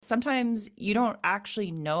sometimes you don't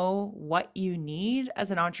actually know what you need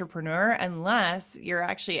as an entrepreneur unless you're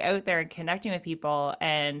actually out there and connecting with people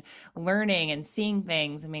and learning and seeing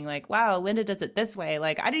things and being like, wow, Linda does it this way.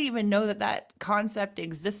 Like, I didn't even know that that concept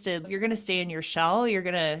existed. You're going to stay in your shell. You're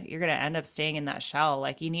going to end up staying in that shell.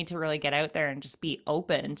 Like, you need to really get out there and just be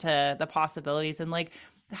open to the possibilities and like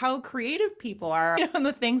how creative people are, and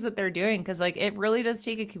the things that they're doing. Cause like it really does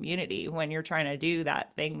take a community when you're trying to do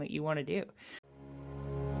that thing that you want to do.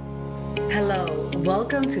 Hello,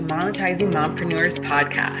 welcome to Monetizing Mompreneurs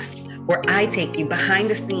podcast, where I take you behind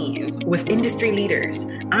the scenes with industry leaders,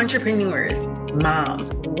 entrepreneurs,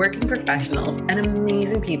 moms, working professionals, and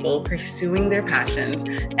amazing people pursuing their passions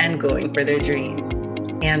and going for their dreams.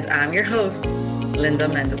 And I'm your host, Linda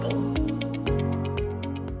Mendable.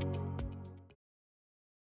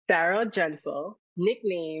 Sarah Jansel,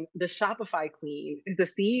 nicknamed the Shopify Queen, is the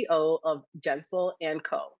CEO of Jansel &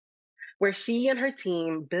 Co., where she and her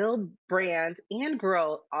team build, brand, and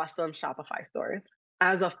grow awesome Shopify stores.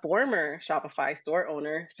 As a former Shopify store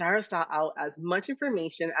owner, Sarah sought out as much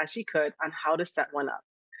information as she could on how to set one up,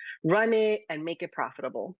 run it, and make it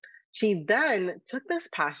profitable. She then took this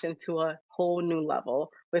passion to a whole new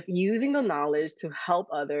level with using the knowledge to help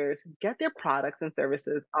others get their products and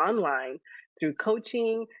services online through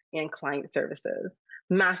coaching and client services,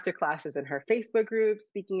 masterclasses in her Facebook group,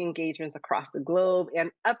 speaking engagements across the globe,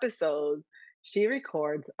 and episodes she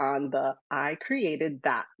records on the I Created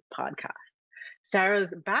That podcast.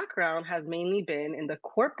 Sarah's background has mainly been in the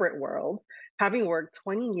corporate world, having worked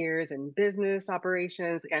 20 years in business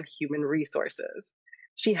operations and human resources.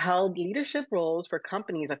 She held leadership roles for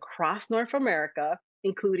companies across North America,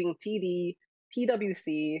 including TD,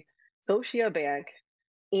 PwC, Bank,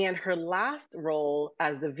 and her last role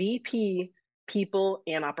as the VP People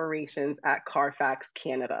and Operations at Carfax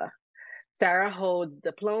Canada. Sarah holds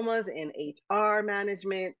diplomas in HR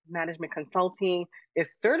management, management consulting,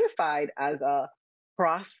 is certified as a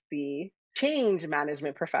PROSTI, change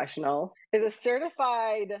management professional, is a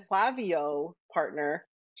certified Clavio partner,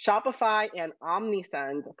 Shopify and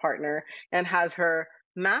Omnisend partner, and has her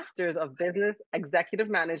Master's of Business Executive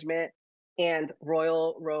Management and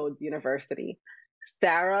Royal Roads University.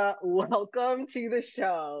 Sarah, welcome to the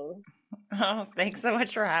show. Oh, thanks so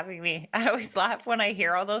much for having me. I always laugh when I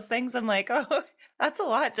hear all those things. I'm like, oh, that's a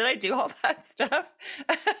lot. Did I do all that stuff?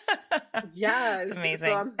 Yes. It's So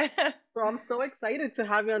amazing. I'm so excited to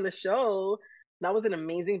have you on the show. That was an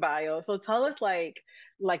amazing bio. So tell us like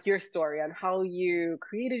your story on how you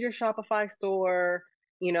created your Shopify store,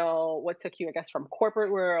 what took you, I guess, from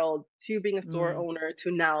corporate world to being a store Mm. owner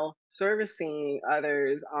to now servicing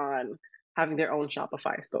others on having their own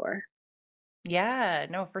Shopify store. Yeah,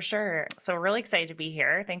 no, for sure. So really excited to be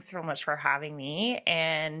here. Thanks so much for having me.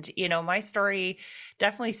 And, my story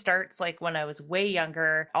definitely starts like when I was way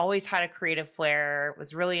younger, always had a creative flair,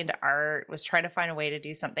 was really into art, was trying to find a way to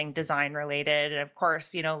do something design related. And of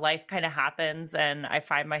course, life kind of happens and I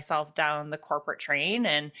find myself down the corporate train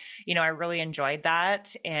and, I really enjoyed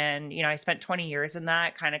that. And, I spent 20 years in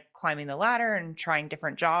that kind of climbing the ladder and trying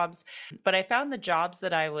different jobs. But I found the jobs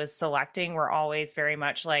that I was selecting were always very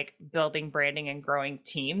much like building branding and growing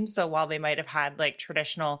teams. So while they might have had like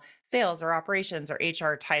traditional sales or operations or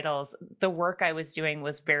HR titles, the work I was doing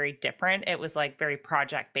was very different. It was like very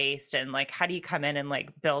project based and like, how do you come in and like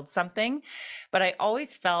build something? But I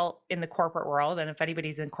always felt in the corporate world, and if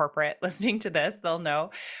anybody's in corporate listening to this, they'll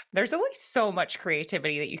know there's only so much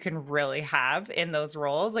creativity that you can really have in those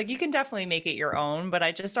roles. Like you can definitely make it your own, but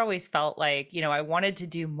I just always felt like, I wanted to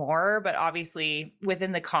do more, but obviously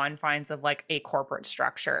within the confines of like a corporate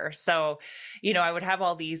structure. So, I would have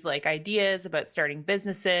all these like ideas about starting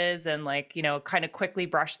businesses and like, kind of quickly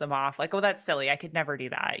brush them off like, oh, that's silly. I could never do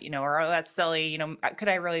that, or oh, that's silly. Could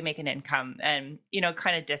I really make an income? And,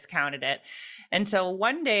 kind of discounted it until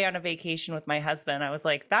one day on a vacation with my husband, I was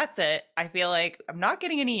like, that's it. I feel like I'm not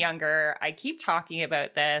getting any younger. I keep talking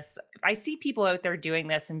about this. I see people out there doing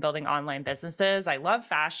this and building online businesses. I love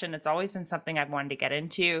fashion. It's always been something I've wanted to get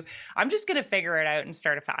into. I'm just going to figure it out and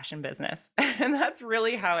start a fashion business. And that's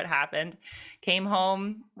really how it happened. Came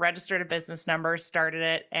home, registered a business number, started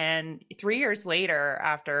it. And 3 years later,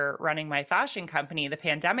 after running my fashion company, the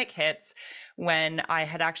pandemic hits when I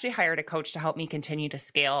had actually hired a coach to help me continue to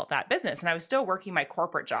scale that business. And I was still working my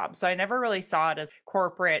corporate job. So I never really saw it as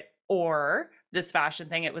corporate or this fashion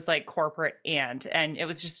thing. It was like corporate and it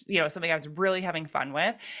was just, something I was really having fun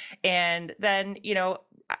with. And then,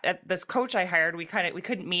 at this coach I hired, we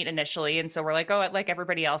couldn't meet initially. And so we're like, oh, like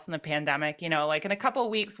everybody else in the pandemic, like in a couple of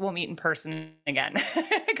weeks, we'll meet in person again.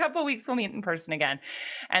 A couple of weeks, we'll meet in person again.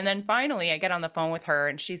 And then finally I get on the phone with her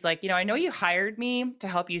and she's like, I know you hired me to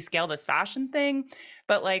help you scale this fashion thing,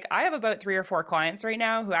 but like I have about 3 or 4 clients right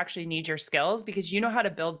now who actually need your skills because you know how to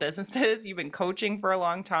build businesses. You've been coaching for a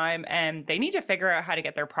long time and they need to figure out how to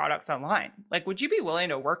get their products online. Like, would you be willing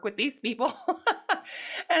to work with these people?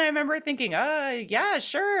 And I remember thinking, yeah,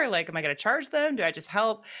 sure. Like, am I going to charge them? Do I just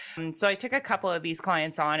help? So I took a couple of these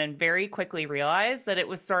clients on and very quickly realized that it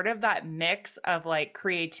was sort of that mix of like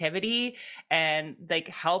creativity and like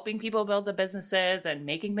helping people build the businesses and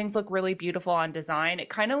making things look really beautiful on design. It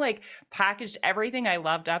kind of like packaged everything I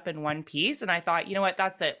loved up in one piece. And I thought, you know what,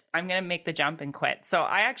 that's it. I'm going to make the jump and quit. So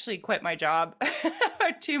I actually quit my job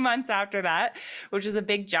 2 months after that, which is a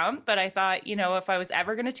big jump. But I thought, if I was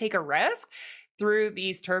ever going to take a risk, through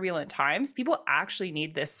these turbulent times, people actually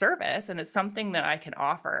need this service and it's something that I can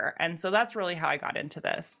offer. And so that's really how I got into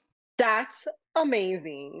this. That's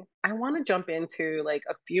amazing. I want to jump into like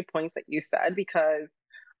a few points that you said because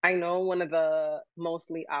I know one of the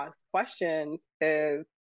mostly asked questions is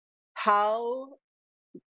how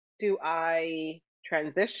do I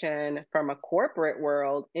transition from a corporate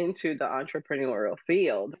world into the entrepreneurial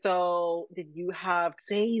field? So, did you have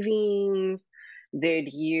savings?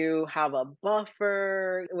 Did you have a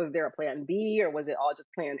buffer? Was there a plan B or was it all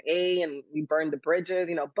just plan A and we burned the bridges,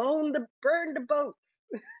 burn the boats,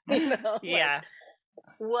 like Yeah.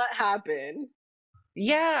 what happened?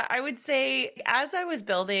 Yeah, I would say as I was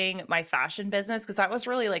building my fashion business, because that was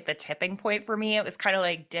really like the tipping point for me, it was kind of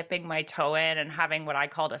like dipping my toe in and having what I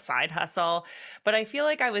called a side hustle. But I feel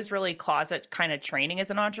like I was really closet kind of training as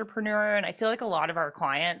an entrepreneur. And I feel like a lot of our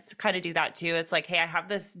clients kind of do that too. It's like, hey, I have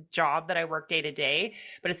this job that I work day to day,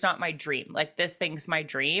 but it's not my dream. Like this thing's my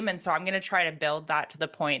dream. And so I'm going to try to build that to the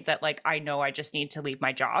point that like I know I just need to leave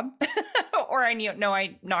my job or I know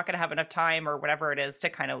I'm not going to have enough time or whatever it is to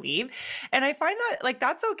kind of leave. And I find that like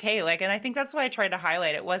that's okay. Like, and I think that's why I tried to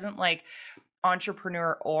highlight it wasn't like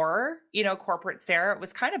entrepreneur or, corporate Sarah. It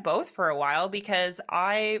was kind of both for a while because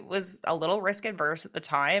I was a little risk adverse at the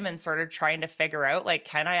time and sort of trying to figure out like,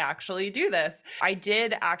 can I actually do this? I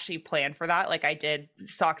did actually plan for that. Like I did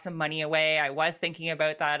sock some money away. I was thinking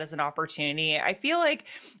about that as an opportunity. I feel like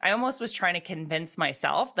I almost was trying to convince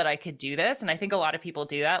myself that I could do this. And I think a lot of people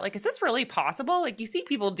do that. Like, is this really possible? Like you see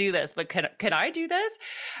people do this, but could I do this?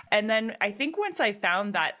 And then I think once I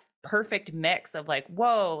found that perfect mix of like,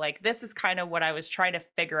 whoa, like this is kind of what I was trying to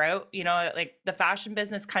figure out, like the fashion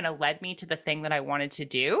business kind of led me to the thing that I wanted to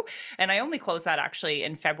do. And I only closed that actually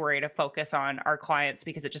in February to focus on our clients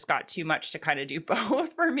because it just got too much to kind of do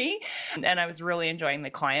both for me. And I was really enjoying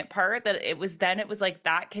the client part that it was like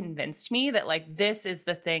that convinced me that like this is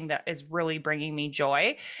the thing that is really bringing me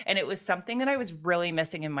joy. And it was something that I was really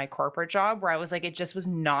missing in my corporate job where I was like, it just was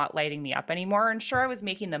not lighting me up anymore. And sure, I was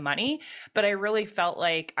making the money, but I really felt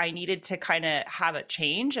like I needed to kind of have a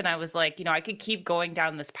change. And I was like, I could keep going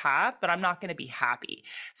down this path, but I'm not going to be happy.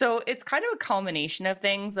 So it's kind of a culmination of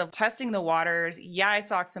things of testing the waters. Yeah, I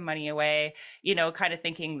socked some money away, kind of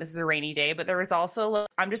thinking this is a rainy day, but there was also, like,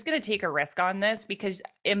 I'm just going to take a risk on this because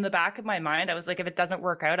in the back of my mind, I was like, if it doesn't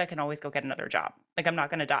work out, I can always go get another job. Like I'm not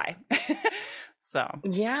going to die. So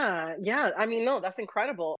Yeah, yeah. I mean, no, that's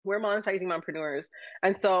incredible. We're monetizing entrepreneurs.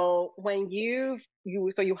 And so when you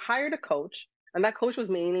hired a coach, and that coach was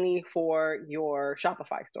mainly for your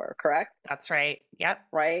Shopify store, correct? that's right. Yep.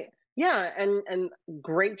 Right? Yeah, and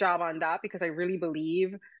great job on that because I really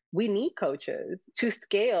believe we need coaches to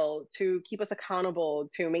scale, to keep us accountable,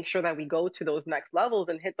 to make sure that we go to those next levels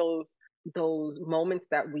and hit those moments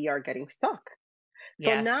that we are getting stuck. So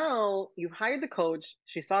Yes. now you've hired the coach,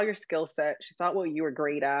 she saw your skill set, she saw what you were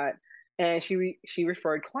great at, and she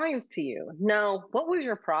referred clients to you. Now, what was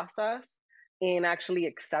your process in actually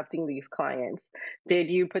accepting these clients?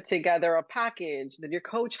 Did you put together a package? Did your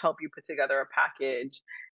coach help you put together a package?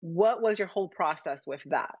 What was your whole process with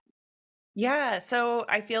that? Yeah. So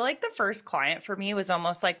I feel like the first client for me was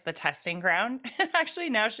almost like the testing ground. Actually,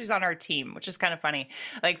 now she's on our team, which is kind of funny,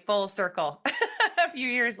 like full circle a few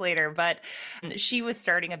years later. But she was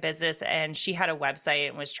starting a business and she had a website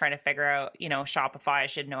and was trying to figure out, Shopify.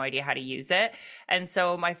 She had no idea how to use it. And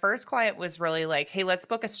so my first client was really like, hey, let's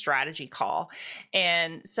book a strategy call.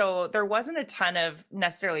 And so there wasn't a ton of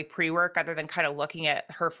necessarily pre work other than kind of looking at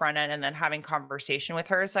her front end and then having conversation with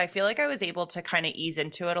her. So I feel like I was able to kind of ease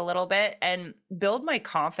into it a little bit and build my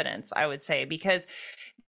confidence, I would say, because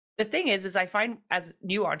the thing is I find as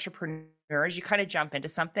new entrepreneurs, you kind of jump into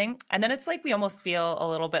something and then it's like we almost feel a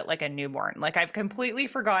little bit like a newborn. Like I've completely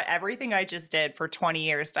forgot everything I just did for 20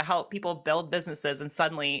 years to help people build businesses and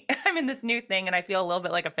suddenly I'm in this new thing and I feel a little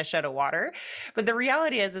bit like a fish out of water. But the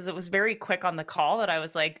reality is it was very quick on the call that I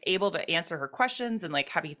was like able to answer her questions and like,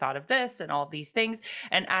 have you thought of this and all of these things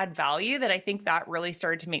and add value that I think that really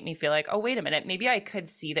started to make me feel like, oh, wait a minute, maybe I could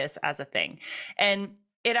see this as a thing. And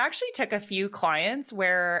it actually took a few clients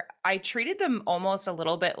where I treated them almost a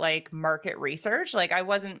little bit like market research. Like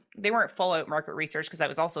they weren't full out market research because I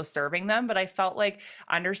was also serving them, but I felt like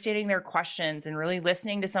understanding their questions and really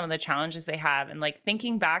listening to some of the challenges they have and like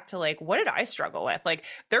thinking back to like, what did I struggle with? Like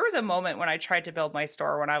there was a moment when I tried to build my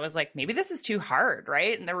store when I was like, maybe this is too hard,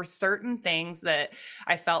 right? And there were certain things that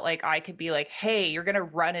I felt like I could be like, hey, you're going to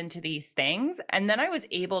run into these things. And then I was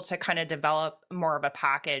able to kind of develop more of a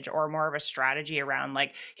package or more of a strategy around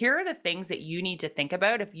like, here are the things that you need to think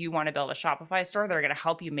about if you want to build a Shopify store that are going to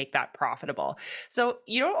help you make that profitable. So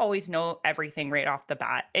you don't always know everything right off the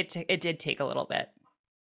bat. It did take a little bit.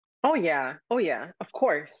 Oh yeah. Oh yeah. Of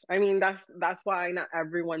course. I mean, that's why not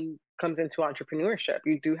everyone comes into entrepreneurship.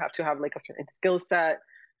 You do have to have like a certain skill set,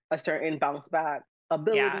 a certain bounce back Yeah.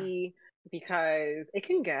 ability, because it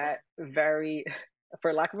can get very,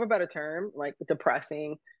 for lack of a better term, like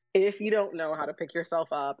depressing if you don't know how to pick yourself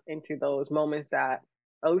up into those moments that,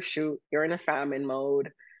 oh shoot, you're in a famine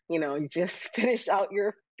mode. You just finished out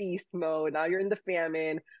your feast mode. Now you're in the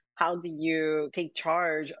famine. How do you take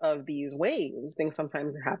charge of these waves? Things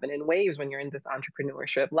sometimes happen in waves when you're in this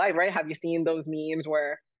entrepreneurship life, right? Have you seen those memes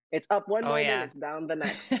where it's up one Oh, moment, yeah. it's down the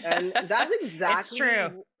next? And that's It's exactly,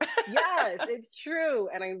 true. yes, it's true.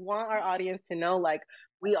 And I want our audience to know like,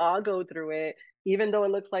 we all go through it, even though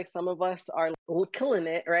it looks like some of us are killing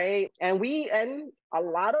it, right? And a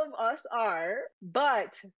lot of us are,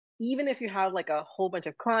 but even if you have like a whole bunch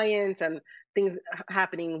of clients and things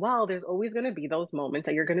happening well, there's always going to be those moments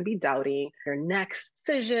that you're going to be doubting your next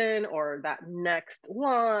decision or that next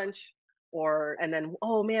launch, and then,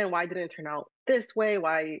 oh man, why didn't it turn out this way?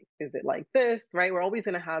 Why is it like this? Right? We're always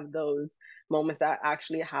going to have those moments that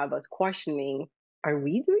actually have us questioning, are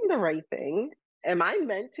we doing the right thing? Am I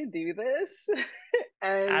meant to do this?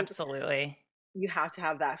 And Absolutely. you have to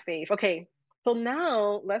have that faith. Okay, so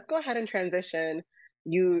now let's go ahead and transition.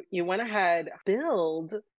 You went ahead,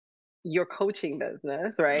 build your coaching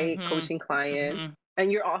business, right? Mhm. Coaching clients. Mhm.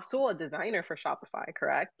 And you're also a designer for Shopify,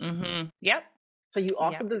 correct? Mhm. Yep. So you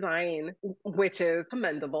also Yep. design, which is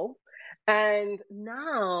commendable. And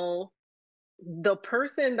now the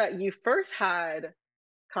person that you first had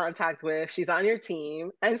contact with, she's on your team.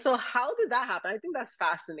 And so how did that happen? I think that's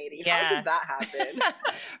fascinating. How Yeah. did that happen?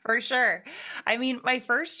 For sure. I mean, my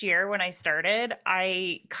first year when I started,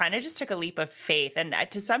 I kind of just took a leap of faith and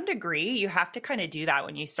to some degree, you have to kind of do that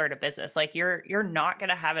when you start a business. Like you're not going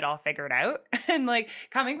to have it all figured out. And like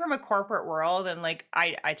coming from a corporate world and like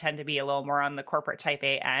I tend to be a little more on the corporate type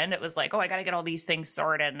A end, it was like, "Oh, I got to get all these things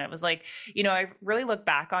sorted." And it was like, I really look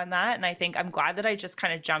back on that and I think I'm glad that I just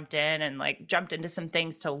kind of jumped in and like jumped into some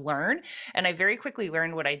things to learn and I very quickly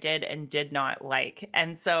learned what I did and did not like.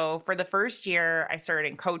 And so for the first year, I started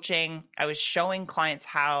in coaching. I was showing clients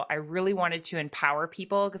how I really wanted to empower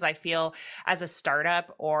people because I feel as a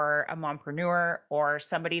startup or a mompreneur or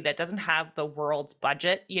somebody that doesn't have the world's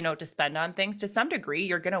budget, to spend on things, to some degree,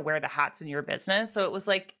 you're going to wear the hats in your business. So it was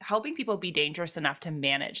like helping people be dangerous enough to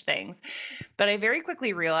manage things. But I very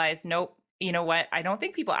quickly realized, nope, you know what? I don't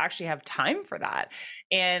think people actually have time for that.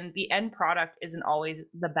 And the end product isn't always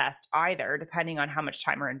the best either, depending on how much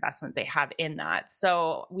time or investment they have in that.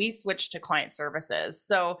 So we switched to client services.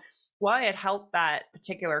 So while I had helped that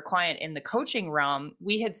particular client in the coaching realm,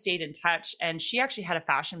 we had stayed in touch and she actually had a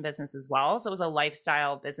fashion business as well. So it was a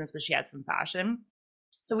lifestyle business, but she had some fashion.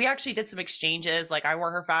 So we actually did some exchanges. Like I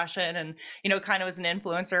wore her fashion and, kind of was an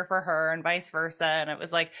influencer for her and vice versa. And it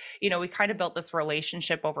was like, we kind of built this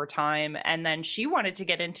relationship over time. And then she wanted to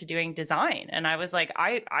get into doing design. And I was like,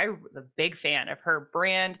 I was a big fan of her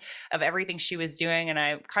brand, of everything she was doing. And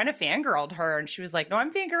I kind of fangirled her. And she was like, no,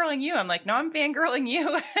 I'm fangirling you. I'm like, no, I'm fangirling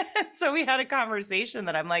you. So we had a conversation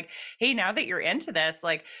that I'm like, hey, now that you're into this,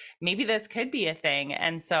 like maybe this could be a thing.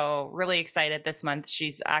 And so really excited this month.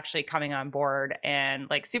 She's actually coming on board and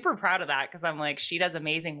like super proud of that because I'm like, she does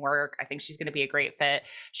amazing work. I think she's going to be a great fit.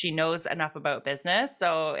 She knows enough about business.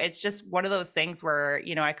 So it's just one of those things where,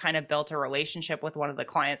 I kind of built a relationship with one of the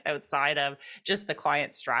clients outside of just the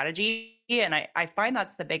client strategy. And I find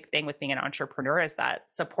that's the big thing with being an entrepreneur is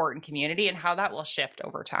that support and community and how that will shift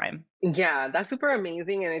over time. Yeah, that's super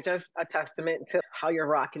amazing. And it's just a testament to how you're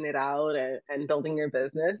rocking it out and building your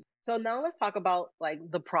business. So now let's talk about like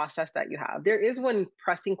the process that you have. There is one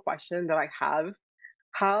pressing question that I have.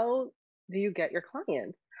 How do you get your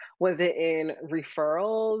clients? Was it in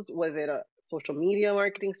referrals? Was it a social media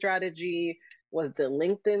marketing strategy? Was the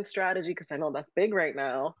LinkedIn strategy? Because I know that's big right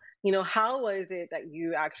now. How was it that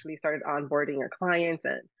you actually started onboarding your clients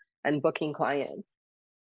and booking clients?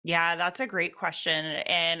 Yeah, that's a great question.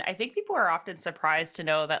 And I think people are often surprised to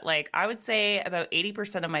know that, like, I would say about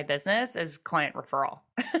 80% of my business is client referral.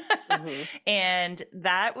 Hmm. And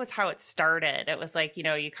that was how it started. It was like,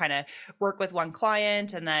 you kind of work with one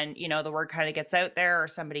client and then, the word kind of gets out there, or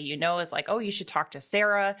somebody is like, oh, you should talk to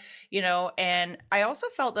Sarah, And I also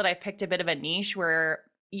felt that I picked a bit of a niche where,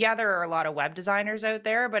 yeah, there are a lot of web designers out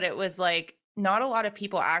there, but it was like, not a lot of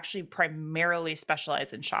people actually primarily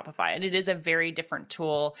specialize in Shopify. And it is a very different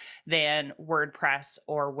tool than WordPress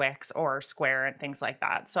or Wix or Square and things like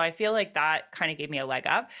that. So I feel like that kind of gave me a leg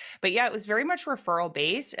up. But yeah, it was very much referral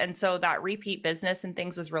based. And so that repeat business and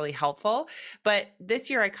things was really helpful. But this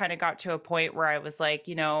year I kind of got to a point where I was like,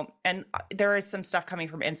 and there is some stuff coming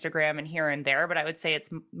from Instagram and here and there, but I would say it's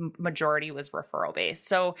majority was referral based.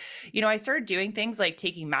 So, I started doing things like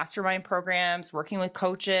taking mastermind programs, working with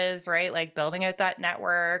coaches, right? Like building out that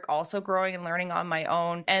network, also growing and learning on my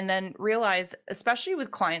own. And then realize, especially with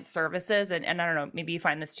client services, and I don't know, maybe you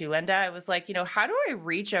find this too, Linda. I was like, how do I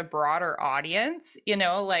reach a broader audience?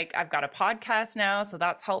 Like I've got a podcast now, so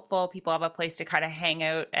that's helpful. People have a place to kind of hang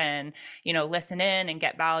out and, listen in and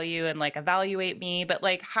get value and like evaluate me. But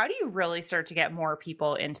like, how do you really start to get more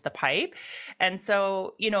people into the pipe? And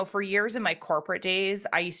so, for years in my corporate days,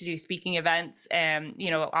 I used to do speaking events and,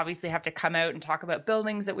 obviously have to come out and talk about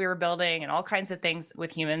buildings that we were building and all kinds of things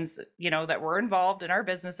with humans, that were involved in our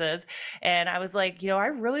businesses. And I was like, I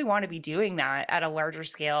really want to be doing that at a larger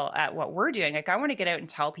scale at what we're doing. Like, I want to get out and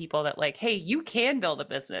tell people that, like, hey, you can build a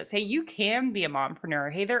business. Hey, you can be a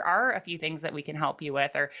mompreneur. Hey, there are a few things that we can help you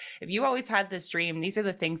with. Or if you always had this dream, these are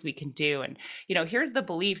the things we can do. And, here's the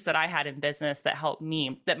beliefs that I had in business that helped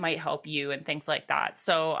me, that might help you, and things like that.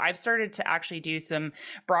 So I've started to actually do some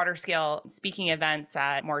broader scale speaking events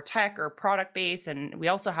at more tech or product base. And we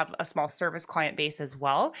also have a small service client base as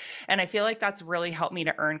well. And I feel like that's really helped me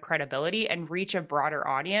to earn credibility and reach a broader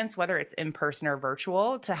audience, whether it's in person or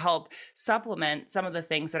virtual, to help supplement some of the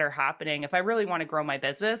things that are happening. If I really want to grow my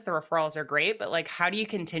business, the referrals are great, but like, how do you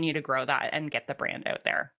continue to grow that and get the brand out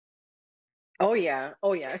there? Oh yeah.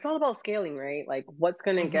 Oh yeah. It's all about scaling, right? Like what's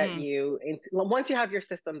going to get Hmm. you into once you have your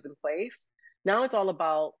systems in place, now it's all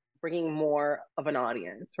about bringing more of an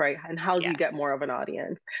audience, right? And how do you get Yes. more of an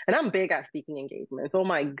audience? And I'm big at speaking engagements. Oh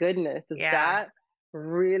my goodness, does Yeah. that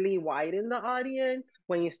really widen the audience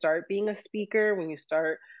when you start being a speaker, when you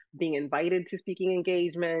start being invited to speaking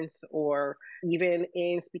engagements or even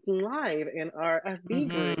in speaking live in our FB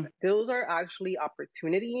group? Hmm. Those are actually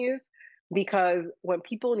opportunities because when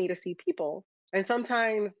people need to see people, and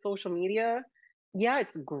sometimes social media, yeah,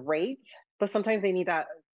 it's great, but sometimes they need that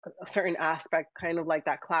a certain aspect, kind of like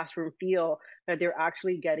that classroom feel that they're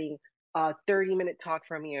actually getting a 30-minute talk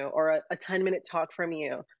from you or a 10-minute talk from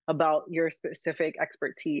you about your specific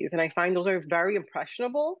expertise. And I find those are very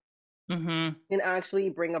impressionable Hmm. and actually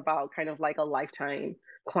bring about kind of like a lifetime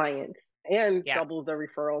clients and Yeah. doubles the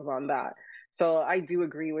referrals on that. So I do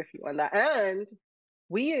agree with you on that. And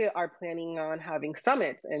we are planning on having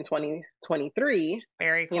summits in 2023,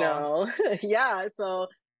 Very cool. yeah. So,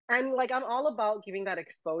 and like, I'm all about giving that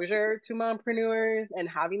exposure to mompreneurs and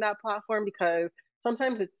having that platform because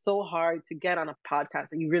sometimes it's so hard to get on a podcast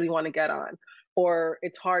that you really want to get on. Or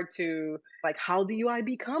it's hard to, like, how do I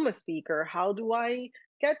become a speaker? How do I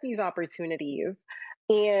get these opportunities?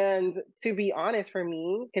 And to be honest, for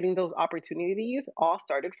me, getting those opportunities all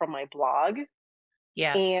started from my blog,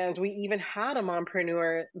 Yeah. and we even had a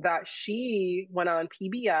mompreneur that she went on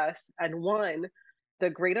PBS and won the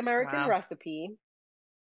Great American Wow. Recipe,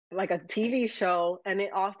 like a TV show. And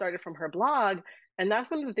it all started from her blog. And that's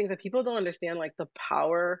one of the things that people don't understand, like the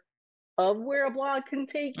power of where a blog can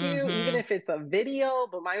take you, even Hmm. if it's a video,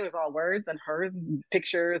 but mine was all words and hers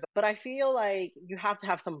pictures. But I feel like you have to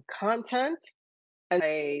have some content and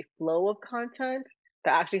a flow of content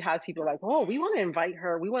that actually has people like, oh, we want to invite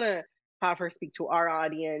her. We want to have her speak to our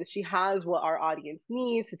audience. She has what our audience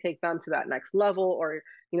needs to take them to that next level or,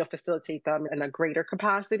 facilitate them in a greater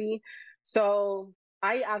capacity. So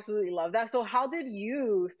I absolutely love that. So how did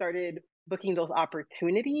you started booking those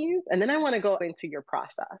opportunities? And then I want to go into your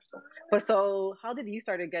process. But so how did you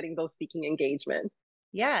started getting those speaking engagements?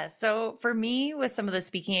 Yeah. So for me, with some of the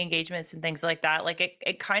speaking engagements and things like that, like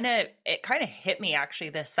it kind of hit me actually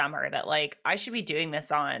this summer that like I should be doing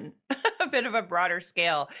this on a bit of a broader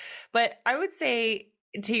scale. But I would say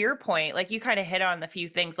to your point, like you kind of hit on the few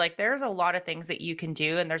things, like there's a lot of things that you can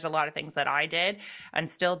do. And there's a lot of things that I did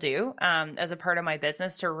and still do as a part of my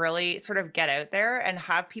business to really sort of get out there and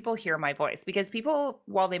have people hear my voice. Because people,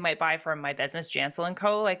 while they might buy from my business, Jansel and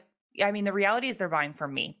Co., like, I mean, the reality is they're buying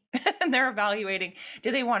from me and they're evaluating,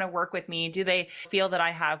 do they want to work with me? Do they feel that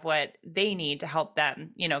I have what they need to help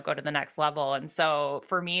them, go to the next level? And so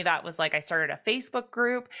for me, that was like I started a Facebook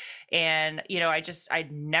group and,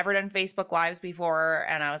 I'd never done Facebook Lives before.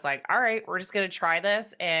 And I was like, all right, we're just going to try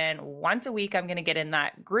this. And once a week, I'm going to get in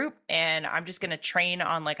that group and I'm just going to train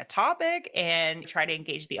on like a topic and try to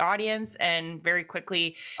engage the audience. And very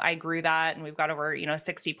quickly, I grew that and we've got over,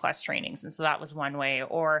 60 plus trainings. And so that was one way.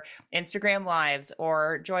 Or Instagram lives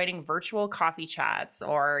or joining virtual coffee chats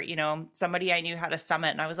or, somebody I knew had a summit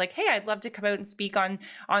and I was like, hey, I'd love to come out and speak on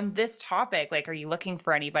this topic. Like, are you looking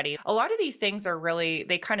for anybody? A lot of these things are really,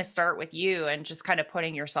 they kind of start with you and just kind of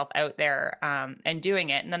putting yourself out there and doing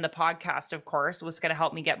it. And then the podcast, of course, was going to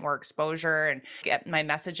help me get more exposure and get my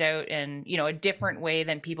message out in, a different way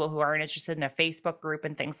than people who aren't interested in a Facebook group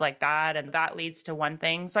and things like that. And that leads to one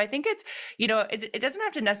thing. So I think it's, it doesn't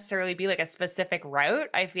have to necessarily be like a specific route.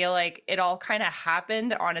 I feel like it all kind of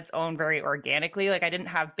happened on its own very organically. Like I didn't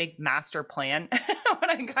have big master plan when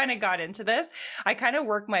I kind of got into this. I kind of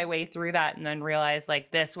worked my way through that and then realized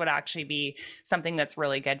like this would actually be something that's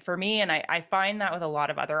really good for me. And I find that with a lot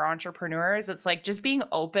of other entrepreneurs, it's like just being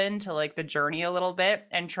open to like the journey a little bit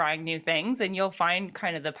and trying new things, and you'll find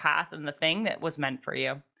kind of the path and the thing that was meant for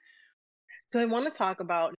you. So I want to talk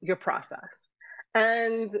about your process.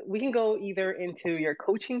 And we can go either into your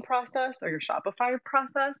coaching process or your Shopify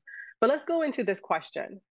process. But let's go into this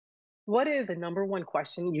question. What is the number one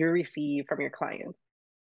question you receive from your clients?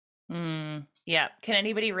 Yeah. Can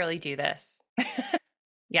anybody really do this?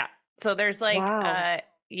 Yeah. So there's like, Wow.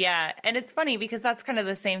 yeah. And it's funny because that's kind of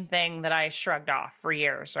the same thing that I shrugged off for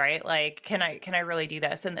years, right? Like, can I really do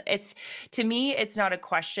this? And it's, to me, it's not a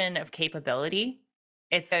question of capability.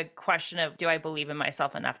 It's a question of, do I believe in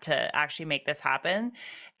myself enough to actually make this happen?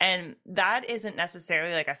 And that isn't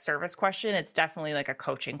necessarily like a service question. It's definitely like a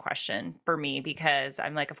coaching question for me because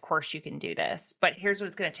I'm like, of course you can do this, but here's what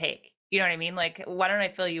it's going to take. You know what I mean? Like, why don't I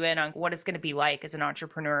fill you in on what it's going to be like as an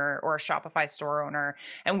entrepreneur or a Shopify store owner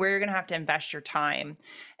and where you're going to have to invest your time?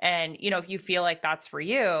 And, if you feel like that's for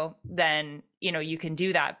you, then, you can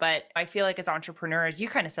do that. But I feel like as entrepreneurs, you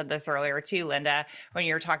kind of said this earlier too, Linda, when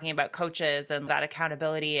you were talking about coaches and that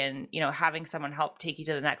accountability and, having someone help take you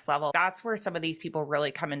to the next level, that's where some of these people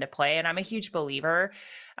really come into play. And I'm a huge believer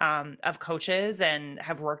of coaches and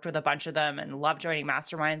have worked with a bunch of them and love joining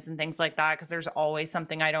masterminds and things like that because there's always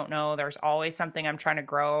something I don't know. There's always something I'm trying to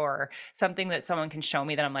grow or something that someone can show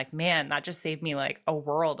me that I'm like, man, that just saved me like a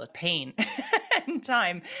world of pain and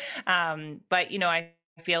time. But I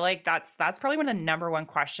feel like that's probably one of the number one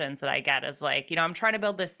questions that I get is like, I'm trying to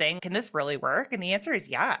build this thing. Can this really work? And the answer is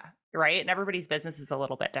yeah, right? And everybody's business is a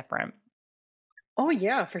little bit different. Oh,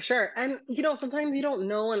 yeah, for sure. And, sometimes you don't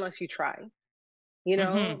know unless you try,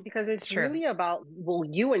 because It's it's true. really about will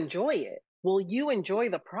you enjoy it? Will you enjoy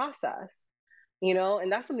the process?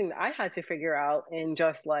 And that's something that I had to figure out in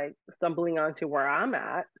just like stumbling onto where I'm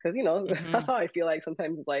at. Because, that's Hmm. how I feel like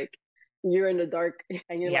sometimes like you're in the dark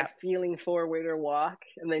and you're like Yep. feeling forward or walk,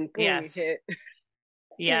 and then boom, you Yes. hit you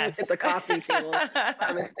hit Yes. the coffee table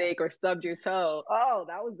by mistake or stubbed your toe. Oh,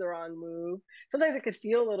 that was the wrong move. Sometimes it could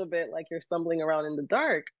feel a little bit like you're stumbling around in the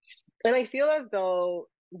dark. And I feel as though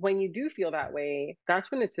when you do feel that way,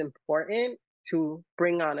 that's when it's important to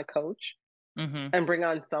bring on a coach Hmm. and bring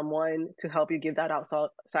on someone to help you give that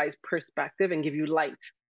outside perspective and give you light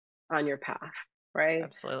on your path, right?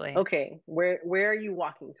 Absolutely. Okay, where are you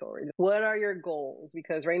walking towards? What are your goals?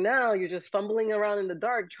 Because right now you're just fumbling around in the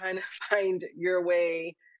dark trying to find your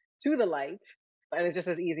way to the light. And it's just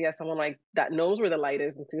as easy as someone like that knows where the light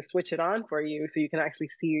is and to switch it on for you so you can actually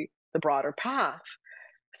see the broader path.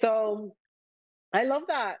 So I love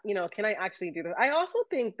that. Can I actually do this? I also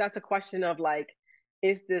think that's a question of like,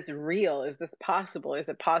 is this real? Is this possible? Is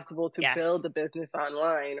it possible to Yes. build a business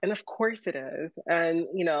online? And of course it is. And,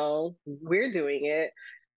 we're doing it.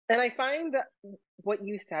 And I find that what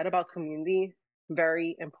you said about community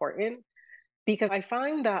very important because I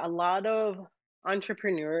find that a lot of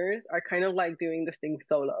entrepreneurs are kind of like doing this thing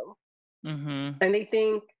solo. Hmm. And they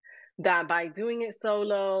think that by doing it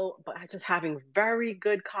solo, but just having very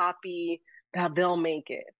good copy, that they'll make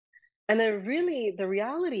it. And then really the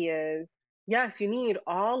reality is, yes, you need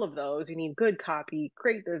all of those. You need good copy,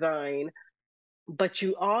 great design, but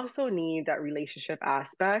you also need that relationship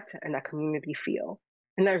aspect and that community feel.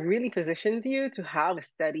 And that really positions you to have a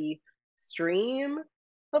steady stream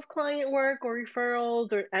of client work or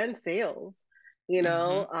referrals or and sales. You Hmm.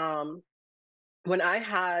 know, when I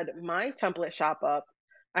had my template shop up,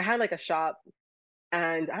 I had like a shop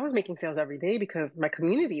and I was making sales every day because my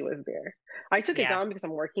community was there. I took it Yeah. down because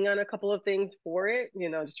I'm working on a couple of things for it,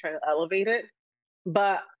 just trying to elevate it.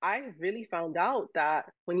 But I really found out that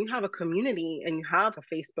when you have a community and you have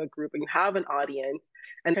a Facebook group and you have an audience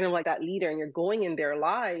and kind of like that leader and you're going in their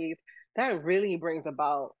live, that really brings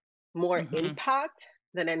about more Hmm. impact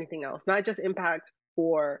than anything else. Not just impact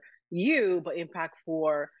for you, but impact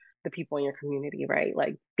for the people in your community, right?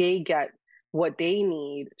 Like they get what they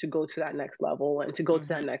need to go to that next level and to go to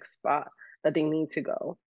that Hmm. next spot that they need to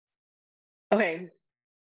go. Okay,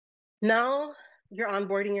 now you're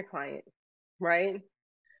onboarding your client, right?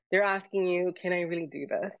 They're asking you, can I really do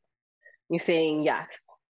this? You're saying, yes,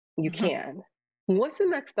 you Hmm. can. What's the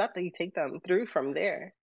next step that you take them through from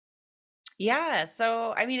there? Yeah.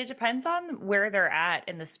 So, I mean, it depends on where they're at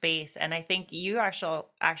in the space. And I think you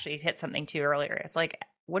actually hit something too earlier. It's like,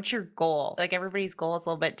 what's your goal? Like everybody's goal is a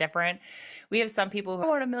little bit different. We have some people who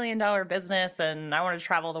want $1 million business and I want to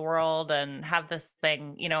travel the world and have this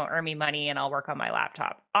thing, earn me money and I'll work on my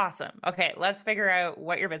laptop. Awesome. Okay. Let's figure out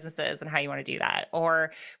what your business is and how you want to do that.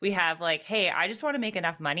 Or we have like, hey, I just want to make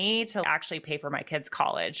enough money to actually pay for my kids'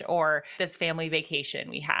 college or this family vacation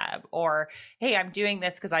we have, or hey, I'm doing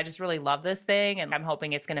this because I just really love this thing and I'm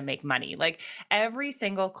hoping it's going to make money. Like every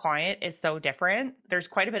single client is so different. There's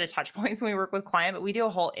quite a bit of touch points when we work with client, but we do a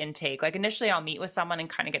whole intake. Like initially I'll meet with someone and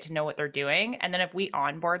kind of get to know what they're doing. And then if we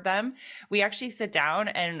onboard them, we actually sit down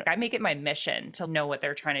and I make it my mission to know what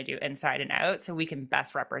they're trying to do inside and out so we can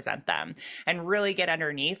best represent them and really get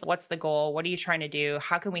underneath what's the goal? What are you trying to do?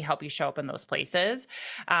 How can we help you show up in those places?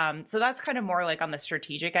 So that's kind of more like on the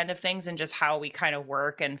strategic end of things and just how we kind of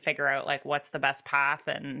work and figure out like what's the best path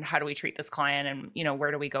and how do we treat this client and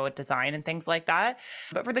where do we go with design and things like that.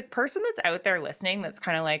 But for the person that's out there listening, that's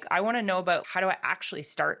kind of like, I want to know about how do I actually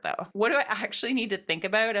start though? What do I actually need to think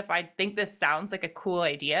about if I think this sounds like a cool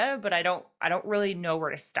idea, but I don't really know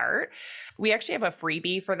where to start? We actually have a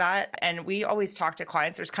freebie for that. And we always talk to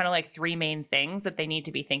clients. There's kind of like three main things that they need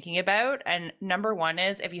to be thinking about. And number one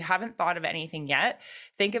is if you haven't thought of anything yet,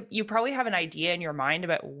 you probably have an idea in your mind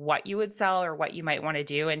about what you would sell or what you might want to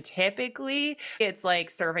do. And typically it's like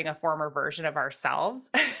serving a former version of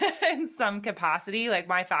ourselves in some capacity. Like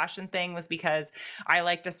my fashion thing was because I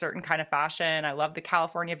liked a certain kind of fashion. I love the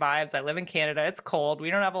California vibes. I live in Canada. It's cold.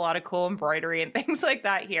 We don't have a lot of cool embroidery and things like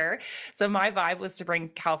that here. So my vibe was to bring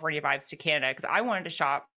California vibes to Canada because I wanted to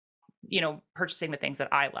shop purchasing the things that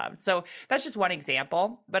I loved. So that's just one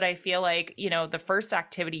example. But I feel like, the first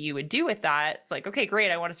activity you would do with that, it's like, okay,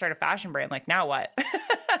 great. I want to start a fashion brand. Like, now what?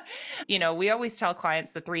 We always tell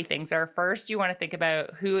clients the three things are first, you want to think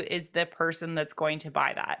about who is the person that's going to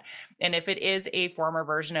buy that. And if it is a former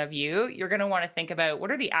version of you, you're going to want to think about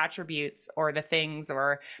what are the attributes or the things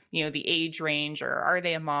or, the age range, or are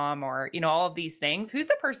they a mom, or, all of these things. Who's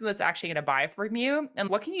the person that's actually going to buy from you? And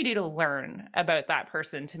what can you do to learn about that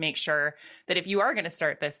person to make sure that if you are going to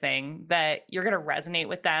start this thing, that you're going to resonate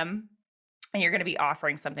with them and you're going to be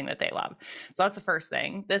offering something that they love. So that's the first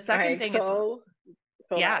thing. The second Okay, thing is, so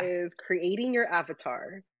that yeah, is creating your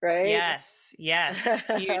avatar, right? yes, yes,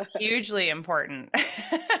 hugely important.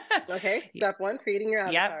 Okay, step one, creating your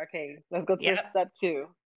Yep, avatar. Okay, let's go to yep. step two.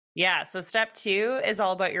 Yeah. So step two is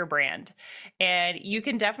all about your brand. And you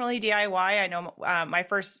can definitely DIY. I know my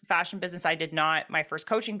first fashion business, I did not. My first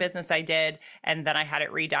coaching business, I did. And then I had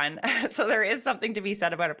it redone. So there is something to be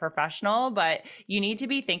said about a professional, but you need to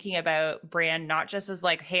be thinking about brand, not just as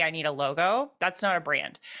like, hey, I need a logo. That's not a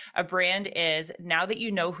brand. A brand is now that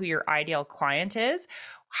you know who your ideal client is,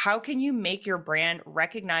 how can you make your brand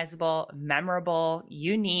recognizable, memorable,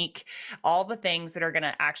 unique, all the things that are going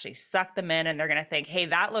to actually suck them in and they're going to think, hey,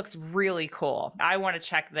 that looks really cool. I want to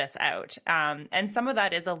check this out. And some of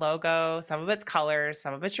that is a logo, some of it's colors,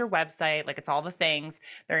 some of it's your website. Like it's all the things.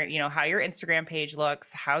 They're, how your Instagram page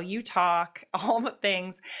looks, how you talk, all the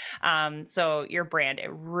things. So your brand, it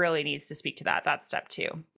really needs to speak to that. That's step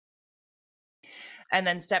two. And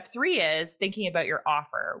then step three is thinking about your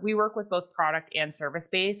offer. We work with both product and service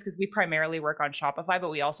based because we primarily work on Shopify, but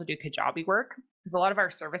we also do Kajabi work because a lot of our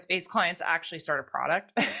service based clients actually start a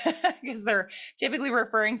product because they're typically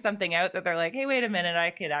referring something out that they're like, hey, wait a minute,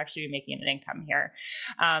 I could actually be making an income here.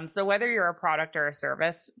 So whether you're a product or a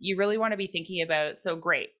service, you really want to be thinking about, so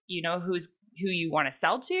great, who you want to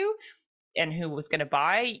sell to and who was going to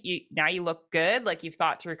buy. Now you look good. Like you've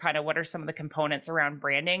thought through kind of what are some of the components around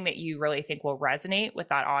branding that you really think will resonate with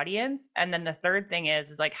that audience. And then the third thing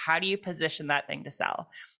is like, how do you position that thing to sell?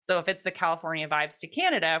 So if it's the California vibes to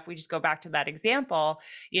Canada, if we just go back to that example,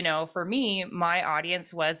 for me, my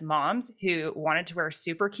audience was moms who wanted to wear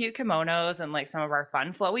super cute kimonos and like some of our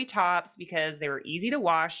fun flowy tops because they were easy to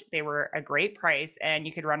wash, they were a great price, and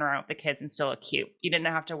you could run around with the kids and still look cute. You didn't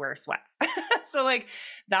have to wear sweats. So like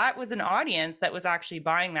that was an audience that was actually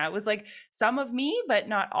buying that. It was like some of me, but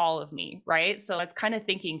not all of me, right? So it's kind of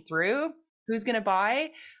thinking through who's going to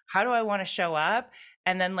buy, how do I want to show up?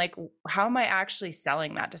 And then like, how am I actually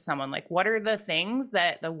selling that to someone? Like, what are the things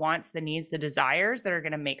that the wants, the needs, the desires that are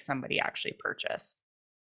going to make somebody actually purchase?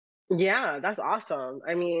 Yeah, that's awesome.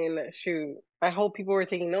 I mean, shoot, I hope people were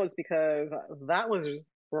taking notes because that was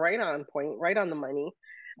right on point, right on the money.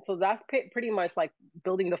 So that's pretty much like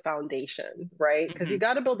building the foundation, right? Because you Mhm.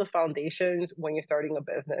 got to build the foundations when you're starting a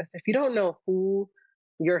business. If you don't know who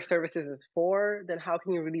your services is for, then how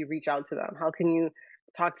can you really reach out to them? How can you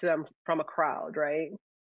talk to them from a crowd, right?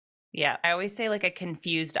 Yeah. I always say like a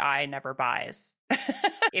confused eye never buys.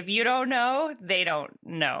 If you don't know, they don't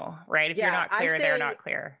know, right? If you're Yeah, not clear, they're not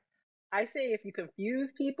clear. I say if you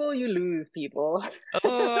confuse people, you lose people.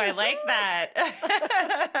 Oh, I like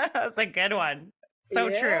that. That's a good one. So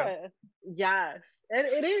true. Yeah. Yes. And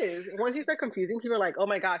it is. Once you start confusing people, are like, oh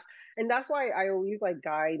my gosh. And that's why I always like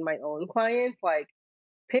guide my own clients, like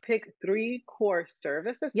pick three core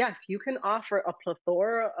services. Yes, you can offer a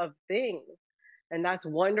plethora of things, and that's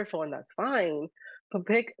wonderful and that's fine. But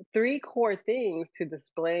pick three core things to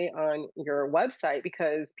display on your website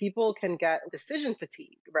because people can get decision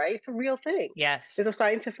fatigue, right? It's a real thing. Yes. It's a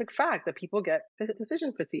scientific fact that people get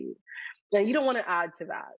decision fatigue. And you don't want to add to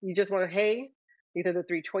that. You just want to, hey, these are the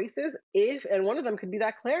three choices. If, and one of them could be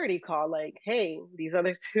that clarity call, like, hey, these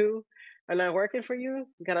other two are not working for you,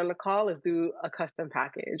 get on the call, let's do a custom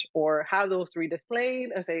package. Or have those three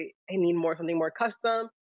displayed and say, I need more, something more custom,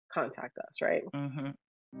 contact us, right? Hmm.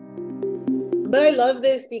 But I love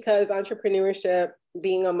this because entrepreneurship,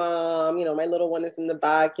 being a mom, my little one is in the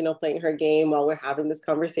back, playing her game while we're having this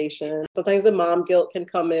conversation. Sometimes the mom guilt can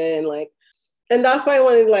come in, like, and that's why I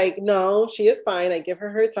wanted, like, no, she is fine. I give her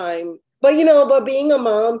her time. But, but being a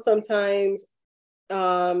mom, sometimes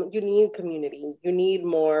you need community. You need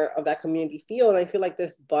more of that community feel. And I feel like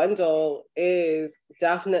this bundle is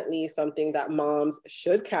definitely something that moms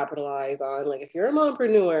should capitalize on. Like if you're a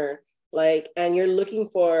mompreneur, like, and you're looking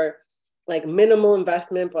for like minimal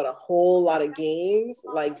investment, but a whole lot of gains,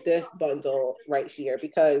 like this bundle right here,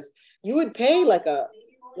 because you would pay like a,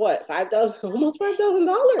 what, 5,000, almost $5,000.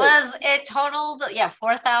 Was it totaled? Yeah,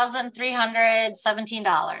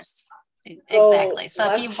 $4,317. So Exactly. So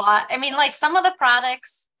if let's you bought, I mean, like some of the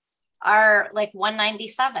products are like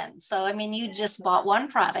 197. So I mean, you just bought one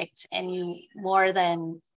product and you more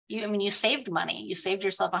than you. I mean, you saved money. You saved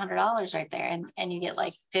yourself $100 right there, and you get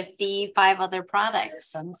like 55 other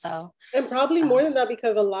products. And so, And probably more than that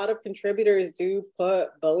because a lot of contributors do put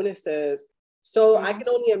bonuses. So I can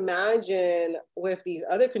only imagine with these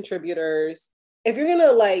other contributors, if you're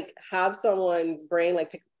gonna like have someone's brain,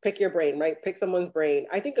 like pick your brain, right? Pick someone's brain.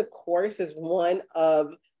 I think a course is one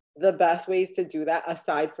of the best ways to do that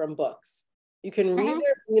aside from books. You can read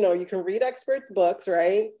you can read experts' books,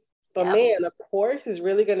 right? But yep. man, a course is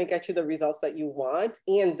really gonna get you the results that you want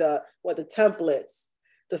and the templates,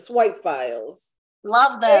 the swipe files.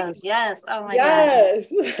 Love those. Yes. Oh my God.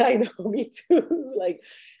 Yes, I know, me too. Like,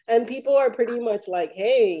 and people are pretty much like,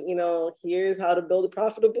 hey, here's how to build a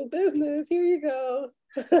profitable business. Here you go.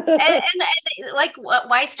 And like,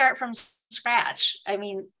 why start from scratch? I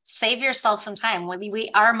mean, save yourself some time.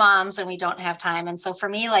 We are moms and we don't have time. And so for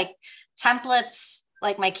me, like templates,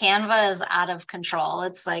 like my Canva is out of control.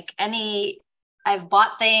 It's like I've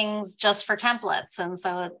bought things just for templates. And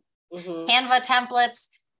so Canva templates,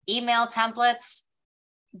 email templates,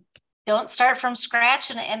 don't start from scratch.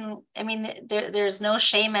 And I mean, there's no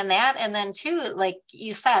shame in that. And then too, like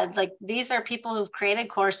you said, like these are people who've created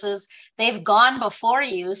courses, they've gone before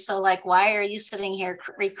you. So like, why are you sitting here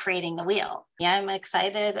recreating the wheel? Yeah, I'm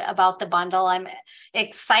excited about the bundle. I'm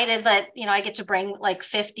excited that, I get to bring like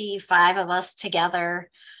 55 of us together.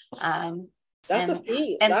 That's a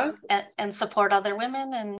feat. And support other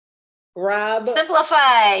women and grab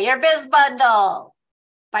simplify your biz bundle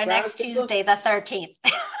by next Tuesday, the 13th.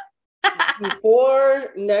 Before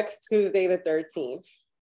next Tuesday, the 13th.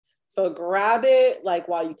 So grab it like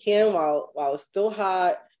while you can, while it's still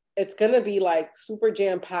hot. It's going to be like super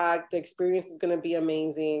jam-packed. The experience is going to be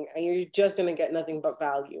amazing. And you're just going to get nothing but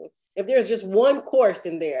value. If there's just one course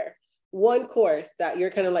in there, one course that you're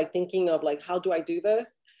kind of like thinking of like, how do I do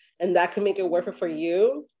this? And that can make it worth it for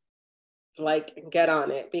you, like get on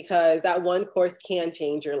it because that one course can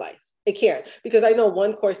change your life. It can't, because I know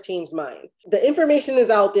one course changed mine. The information is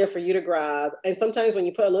out there for you to grab. And sometimes when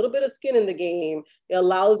you put a little bit of skin in the game, it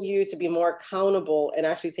allows you to be more accountable and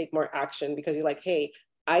actually take more action, because you're like, hey,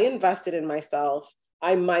 I invested in myself.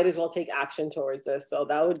 I might as well take action towards this. So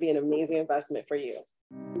that would be an amazing investment for you.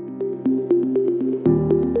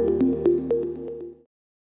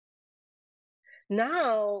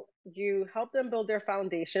 Now you help them build their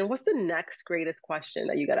foundation. What's the next greatest question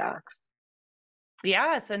that you get asked?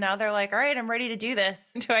 Yeah. So now they're like, all right, I'm ready to do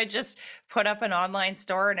this. Do I just put up an online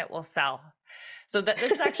store and it will sell? So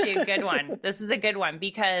this is actually a good one. This is a good one,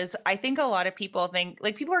 because I think a lot of people think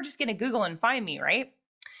like people are just going to Google and find me, right?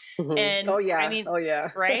 Mm-hmm. And Oh yeah. I mean, Oh yeah.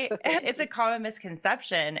 right? It's a common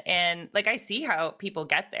misconception. And like I see how people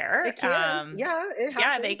get there. It can. Yeah, it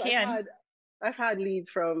Yeah, they happens. can. I've had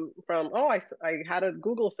leads from I had a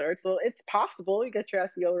Google search, so it's possible you get your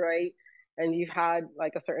SEO right and you've had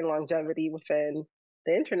like a certain longevity within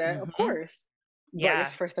the internet, of Mhm. course. But you're Yeah.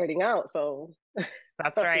 first starting out, so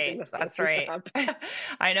That's everything right. that's That's likely to right. happen.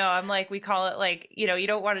 I know. I'm like, we call it like, you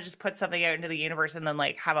don't want to just put something out into the universe and then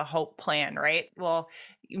like have a hope plan, right? Well,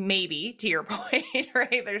 maybe to your point,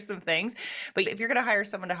 right? There's some things, but if you're going to hire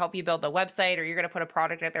someone to help you build the website, or you're going to put a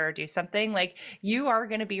product out there or do something, like you are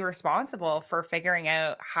going to be responsible for figuring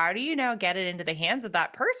out how do you now get it into the hands of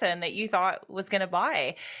that person that you thought was going to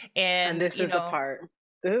buy. And And, this is the part.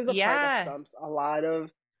 This is the part that yeah, stumps a lot of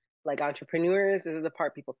like entrepreneurs. This is the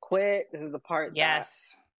part people quit. This is the part that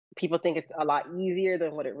yes. people think it's a lot easier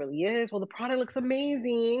than what it really is. Well, the product looks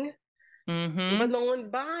amazing, but Mm-hmm. no one's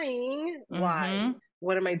buying. Why? Mm-hmm.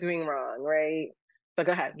 What am I doing wrong? Right? So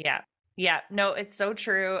go ahead. Yeah. Yeah. No, it's so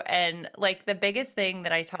true. And like the biggest thing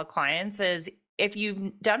that I tell clients is if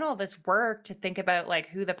you've done all this work to think about like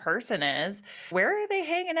who the person is, where are they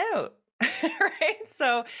hanging out? Right.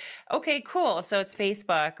 So, okay, cool. So it's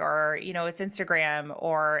Facebook, or, it's Instagram,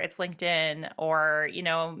 or it's LinkedIn, or,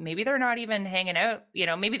 maybe they're not even hanging out,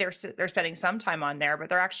 maybe they're spending some time on there, but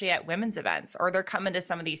they're actually at women's events, or they're coming to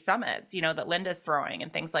some of these summits, that Linda's throwing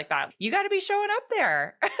and things like that. You got to be showing up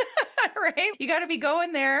there. Right? You got to be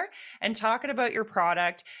going there and talking about your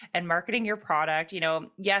product and marketing your product.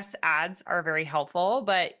 Yes, ads are very helpful,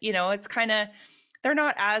 but it's kind of, they're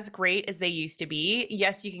not as great as they used to be.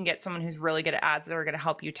 Yes, you can get someone who's really good at ads that are going to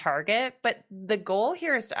help you target, but the goal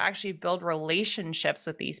here is to actually build relationships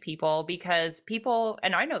with these people, because people,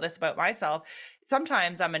 and I know this about myself,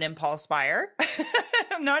 sometimes I'm an impulse buyer.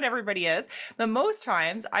 Not everybody is. But most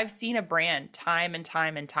times I've seen a brand time and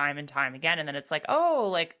time and time and time again. And then it's like,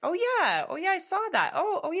 oh yeah, I saw that.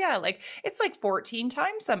 Oh yeah. Like it's like 14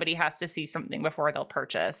 times somebody has to see something before they'll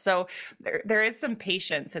purchase. So there is some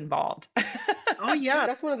patience involved. Oh yeah,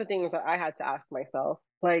 that's one of the things that I had to ask myself.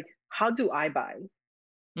 Like, how do I buy?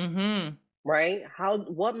 Mm-hmm. Right?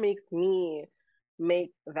 What makes me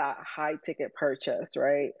make that high ticket purchase,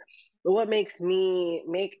 right? What makes me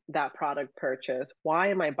make that product purchase? Why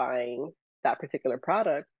am I buying that particular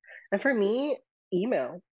product? And for me,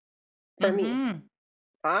 email. For me, Mm-hmm.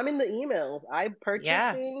 I'm in the emails. I purchase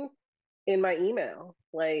Yeah, things in my email.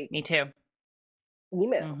 Like me too.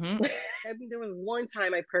 email. Mm-hmm. I mean, there was one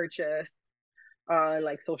time I purchased on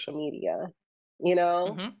like social media, you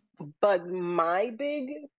know? Mm-hmm. But my big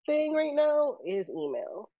thing right now is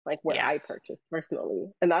email, like where I Yes. purchase personally.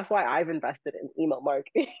 And that's why I've invested in email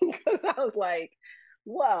marketing, because I was like,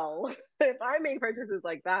 well, if I make purchases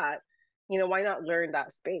like that, why not learn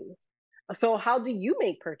that space? So, how do you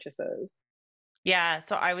make purchases? Yeah,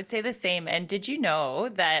 so I would say the same. And did you know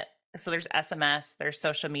that so there's SMS, there's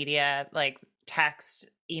social media, like text,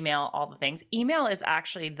 email, all the things. Email is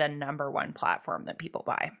actually the number one platform that people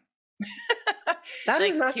buy. That is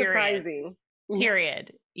Like not period. surprising.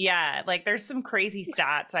 Period. Yeah, like there's some crazy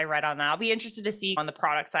stats I read on that. I'll be interested to see on the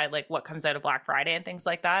product side, like what comes out of Black Friday and things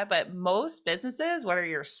like that. But most businesses, whether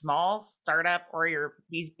you're small startup or you're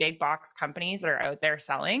these big box companies that are out there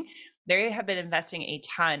selling, they have been investing a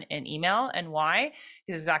ton in email. And why?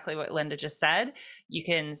 Because exactly what Linda just said. You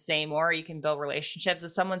can say more, you can build relationships.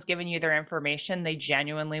 If someone's giving you their information, they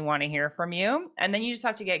genuinely want to hear from you. And then you just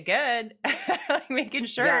have to get good, like making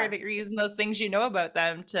sure Yes, that you're using those things you know about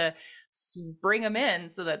them to bring them in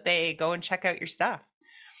so that they go and check out your stuff.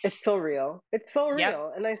 it's so real. It's so Yep.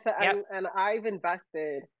 real. And I said, Yep. and I've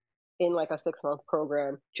invested in like a 6-month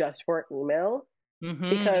program just for email, Mm-hmm.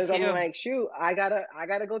 Me because I'm too. like, shoot, I gotta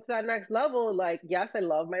go to that next level. Like, yes, I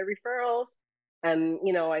love my referrals, and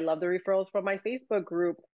I love the referrals from my Facebook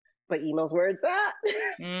group, but email's where it's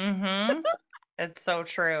at. Mm-hmm. It's so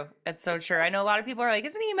true. It's so true. I know a lot of people are like,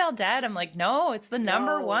 isn't email dead? I'm like, no, it's the No,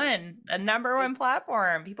 a number it one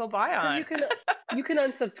platform people buy because you on. can You can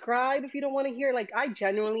unsubscribe if you don't want to hear. Like I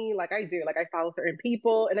genuinely, like I do, like I follow certain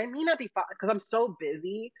people, and I may not be because I'm so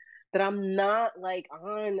busy that I'm not like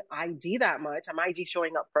on IG that much. I'm IG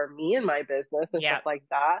showing up for me and my business and stuff Yep. like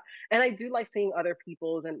that. And I do like seeing other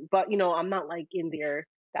people's, and but I'm not like in there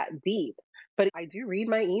that deep. But I do read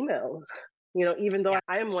my emails. Even though Yeah.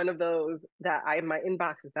 I am one of those that my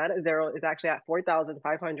inbox is not at zero, is actually at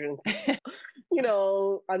 4,500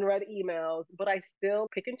 unread emails, but I still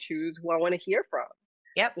pick and choose who I want to hear from,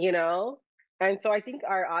 Yep. you know? And so I think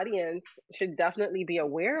our audience should definitely be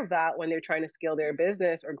aware of that when they're trying to scale their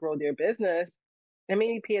business or grow their business. And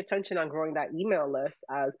maybe pay attention on growing that email list,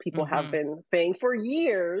 as people have Hmm. been saying for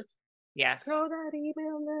years. Yes. Grow that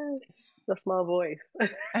email list. The small voice.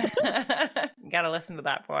 You got to listen to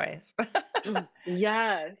that voice.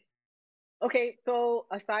 Yes. Okay, so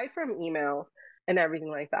aside from email and everything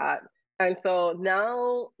like that, and so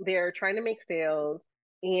now they're trying to make sales,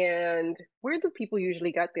 and where do people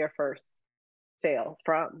usually get their first sale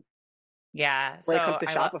from Yeah. when it comes So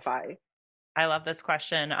to Shopify? I love this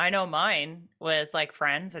question. I know mine was like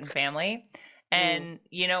friends and family. Mm, And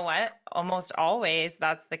you know what? Almost always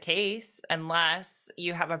that's the case, unless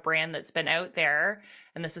you have a brand that's been out there.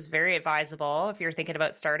 And this is very advisable if you're thinking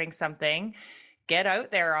about starting something. Get out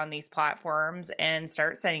there on these platforms and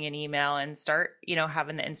start sending an email and start,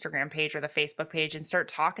 having the Instagram page or the Facebook page and start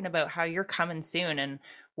talking about how you're coming soon and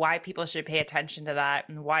why people should pay attention to that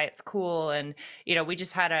and why it's cool. And, we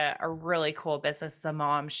just had a really cool business as a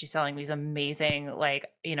mom. She's selling these amazing, like,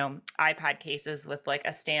 iPad cases with like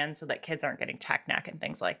a stand so that kids aren't getting tech neck and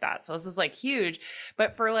things like that. So this is like huge.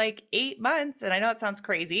 But for like 8 months, and I know it sounds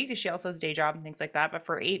crazy because she also has a day job and things like that, but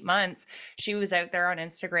for 8 months, she was out there on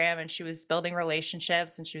Instagram and she was building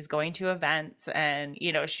relationships and she was going to events and,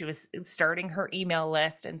 she was starting her email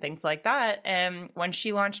list and things like that. And when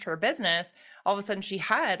she launched her business, all of a sudden she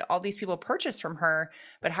had all these people purchase from her.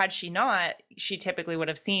 But had she not, she typically would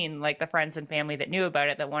have seen like the friends and family that knew about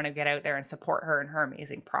it that want to get out there and support her and her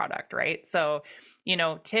amazing product. Right. So,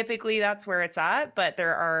 typically that's where it's at, but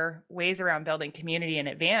there are ways around building community in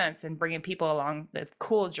advance and bringing people along the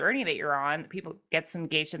cool journey that you're on, that people get some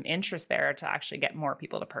engaged, some interest there to actually get more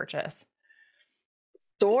people to purchase.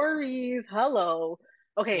 stories. Hello.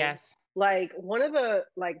 Okay. Yes. Like one of the,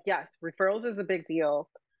 like, yes, referrals is a big deal.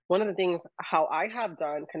 One of the things how I have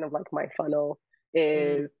done kind of like my funnel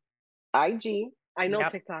Mm, is IG. I know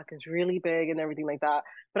yep. TikTok is really big and everything like that,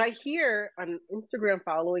 but I hear an Instagram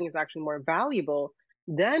following is actually more valuable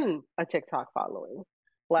than a TikTok following.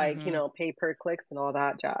 Like, Hmm. pay per clicks and all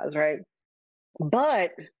that jazz, right?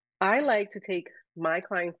 But I like to take my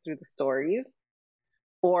clients through the stories,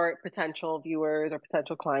 or potential viewers or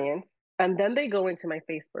potential clients, and then they go into my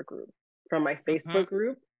Facebook group. From my Hmm. Facebook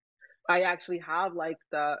group, I actually have like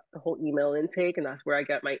the whole email intake, and that's where I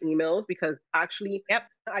get my emails, because actually Yep.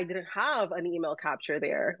 I didn't have an email capture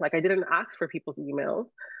there. Like I didn't ask for people's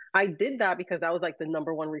emails. I did that because that was like the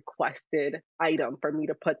number one requested item for me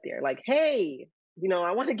to put there. Like, hey,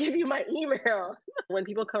 I want to give you my email. When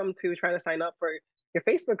people come to try to sign up for your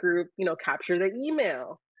Facebook group, capture their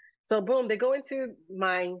email. So boom, they go into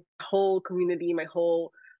my whole community, my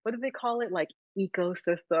whole, what do they call it? Like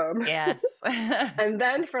ecosystem. Yes. And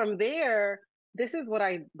then from there, this is what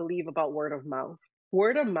I believe about word of mouth.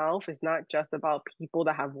 Word of mouth is not just about people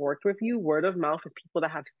that have worked with you. Word of mouth is people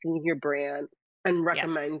that have seen your brand and Yes.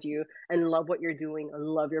 recommend you and love what you're doing and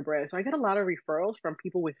love your brand. So I get a lot of referrals from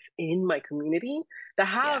people within my community that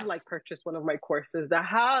have like Yes. purchased one of my courses, that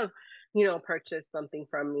have, purchased something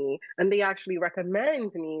from me, and they actually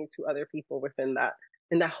recommend me to other people within that,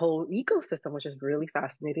 in that whole ecosystem, which is really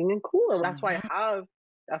fascinating and cool. And that's why I Hmm. have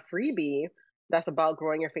a freebie that's about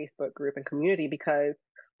growing your Facebook group and community, because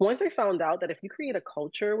once I found out that if you create a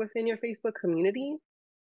culture within your Facebook community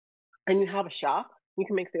and you have a shop, you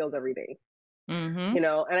can make sales every day. Hmm. And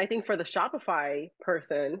I think for the Shopify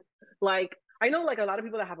person, like I know like a lot of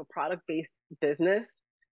people that have a product-based business,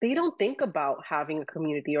 they don't think about having a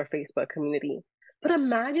community or Facebook community. But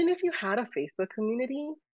imagine if you had a Facebook community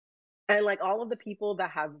and like all of the people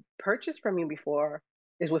that have purchased from you before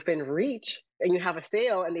is within reach, and you have a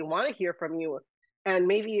sale and they want to hear from you. And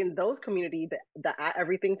maybe in those community, the at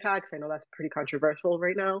everything tags, I know that's pretty controversial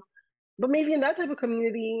right now, but maybe in that type of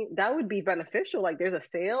community that would be beneficial. Like there's a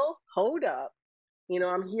sale, hold up,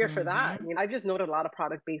 I'm here for that. Hmm. I just noted a lot of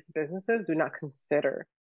product-based businesses do not consider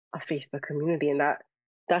a Facebook community, and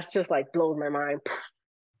that's just like blows my mind.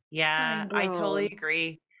 Yeah, Mind I totally blown.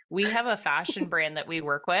 agree. We have a fashion brand that we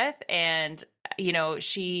work with, and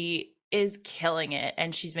she is killing it,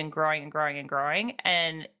 and she's been growing and growing and growing,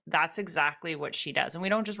 and that's exactly what she does. And we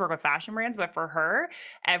don't just work with fashion brands, but for her,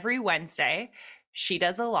 every Wednesday, she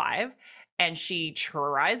does a live, and she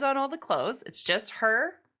tries on all the clothes. It's just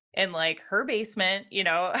her in like her basement, you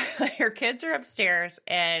know, her kids are upstairs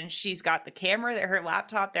and she's got the camera, her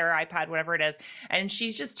laptop, their iPad, whatever it is. And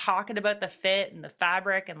she's just talking about the fit and the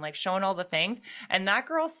fabric and like showing all the things. And that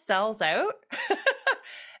girl sells out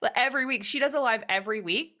every week. She does a live every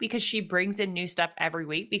week because she brings in new stuff every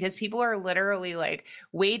week because people are literally like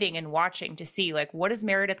waiting and watching to see like, what is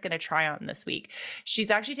Meredith going to try on this week?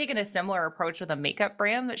 She's actually taken a similar approach with a makeup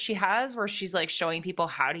brand that she has where she's like showing people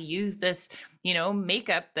how to use this, you know,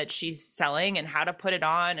 makeup that she's selling and how to put it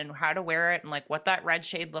on and how to wear it and like what that red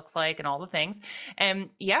shade looks like and all the things. And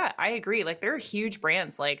yeah, I agree. Like there are huge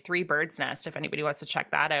brands like Three Birds Nest, if anybody wants to check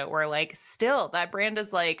that out, where like still that brand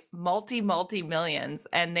is like multi millions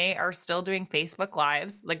and they are still doing Facebook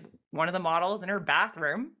Lives. Like one of the models in her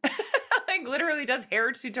bathroom like literally does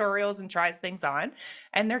hair tutorials and tries things on,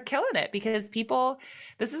 and they're killing it because people,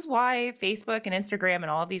 this is why Facebook and Instagram and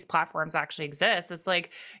all of these platforms actually exist. It's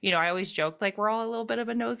like, you know, I always joke like we're all a little bit of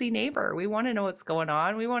a nosy neighbor. We want to know what's going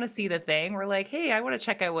on. We want to see the thing. We're like, hey, I want to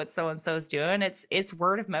check out what so and so is doing. It's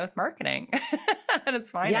word of mouth marketing at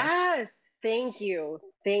its finest. Yes, thank you.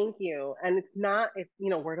 And it's you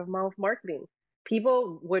know, word of mouth marketing.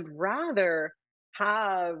 People would rather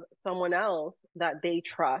have someone else that they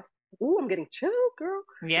trust. Ooh, I'm getting chills, girl.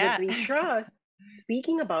 Yeah. That they trust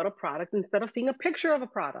speaking about a product instead of seeing a picture of a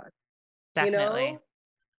product. Definitely. You know?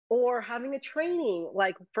 Or having a training.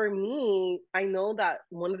 Like for me, I know that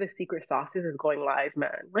one of the secret sauces is going live,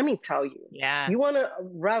 man. Let me tell you. Yeah. You want to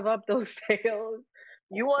rev up those sales.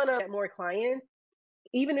 You want to get more clients.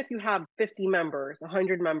 Even if you have 50 members,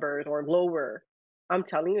 100 members or lower, I'm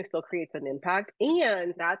telling you, it still creates an impact.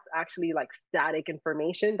 And that's actually like static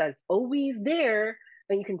information that's always there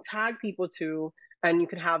and you can tag people to, and you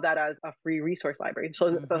can have that as a free resource library.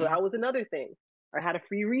 So that was another thing. I had a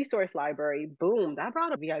free resource library. Boom, that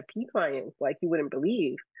brought a VIP clients like you wouldn't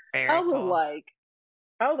believe. Very I was cool. like,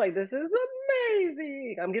 this is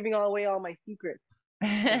amazing. I'm giving away all my secrets.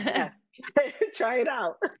 Yeah. Try it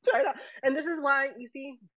out. And this is why, you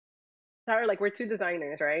see, Sarah, like we're two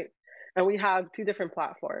designers, right? And we have two different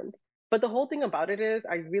platforms. But the whole thing about it is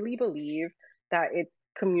I really believe that it's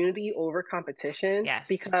community over competition. Yes.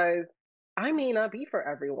 Because I may not be for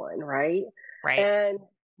everyone, right? Right. And,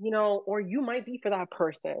 you know, or you might be for that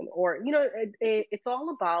person. Or, you know, it's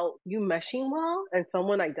all about you meshing well and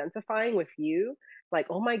someone identifying with you. Like,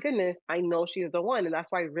 oh my goodness, I know she's the one. And that's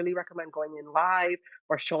why I really recommend going in live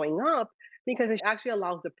or showing up because it actually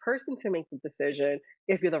allows the person to make the decision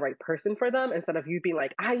if you're the right person for them instead of you being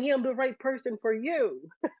like, I am the right person for you.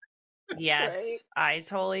 Yes, right? I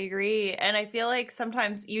totally agree. And I feel like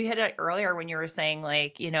sometimes you hit it earlier when you were saying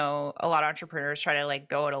like, you know, a lot of entrepreneurs try to like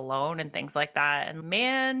go it alone and things like that. And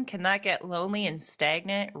man, can that get lonely and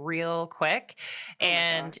stagnant real quick.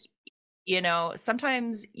 And you know,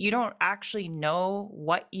 sometimes you don't actually know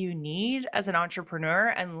what you need as an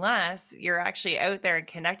entrepreneur unless you're actually out there and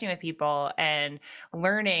connecting with people and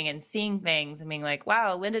learning and seeing things and being like,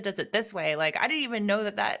 wow, Linda does it this way. Like, I didn't even know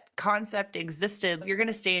that that concept existed. You're going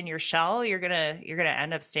to stay in your shell. You're going to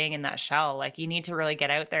end up staying in that shell. Like, you need to really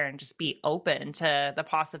get out there and just be open to the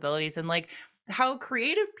possibilities and like how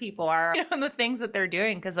creative people are, you know, and the things that they're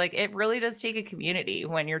doing. Cause like, it really does take a community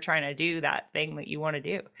when you're trying to do that thing that you want to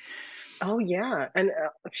do. Oh, yeah. And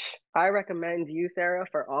I recommend you, Sarah,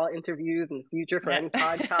 for all interviews in the future for any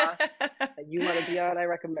podcast that you want to be on. I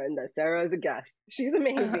recommend that Sarah is a guest. She's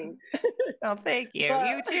amazing. Oh, thank you. But,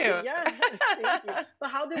 you too. Yeah, thank you. So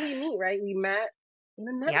how did we meet, right? We met in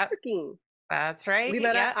the networking. Yep. That's right. We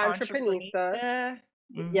met at Entreprenista.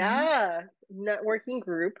 Mm-hmm. Yeah, networking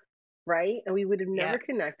group, right? And we would have never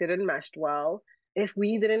connected and meshed well if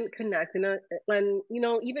we didn't connect. When, you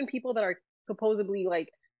know, even people that are supposedly like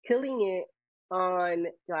killing it on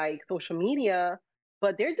like social media,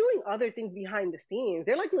 but they're doing other things behind the scenes.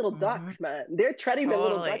 They're like little ducks, man. They're treading the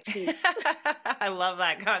little duck feet. I love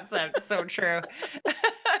that concept. So true.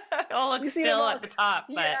 All look still at the top,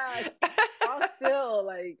 but yeah, all still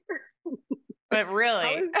like. But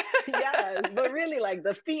really, but really, like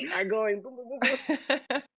the feet are going. Boom, boom, boom,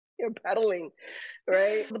 boom. You're pedaling,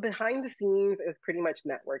 right? The behind the scenes is pretty much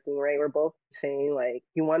networking, right? We're both saying like,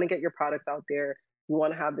 you want to get your products out there. You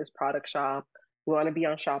want to have this product shop. You want to be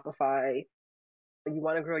on Shopify. You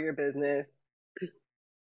want to grow your business.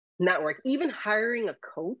 Network. Even hiring a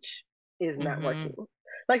coach is networking.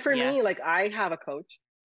 Like for me, like I have a coach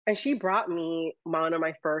and she brought me one of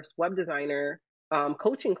my first web designer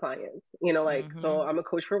coaching clients, you know, like, so I'm a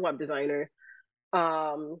coach for web designer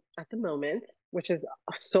at the moment, which is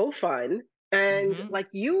so fun. And Mhm. like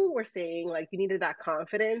you were saying, like you needed that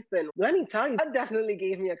confidence. And let me tell you, that definitely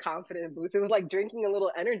gave me a confidence boost. It was like drinking a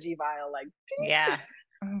little energy vial, like, Yeah.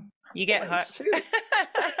 You I'm get like, hooked. shoot,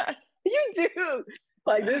 you do.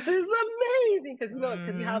 Like, this is amazing. Because you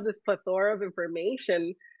have Mhm. this plethora of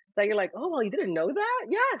information that you're like, oh, well, you didn't know that?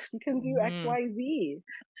 Yes, you can do X, Mhm. Y, Z.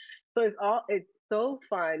 So it's so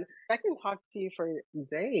fun. I can talk to you for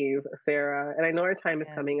days, Sarah, and I know our time is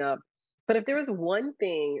Yeah. coming up. But if there was one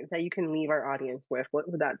thing that you can leave our audience with, what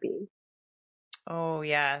would that be? Oh,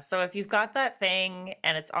 yeah. So if you've got that thing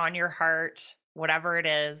and it's on your heart, whatever it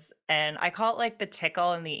is, and I call it like the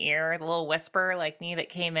tickle in the ear, the little whisper, like me that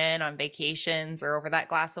came in on vacations or over that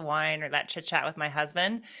glass of wine or that chit chat with my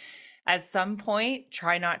husband, at some point,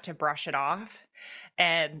 try not to brush it off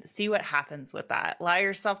and see what happens with that. Allow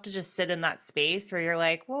yourself to just sit in that space where you're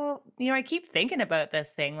like, well, I keep thinking about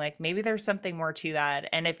this thing. Like maybe there's something more to that.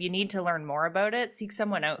 And if you need to learn more about it, seek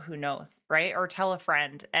someone out who knows, right? Or tell a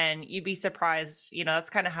friend. And you'd be surprised. That's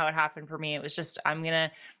kind of how it happened for me. It was just, I'm going to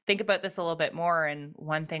think about this a little bit more, and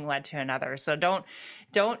one thing led to another. So don't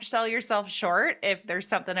sell yourself short. If there's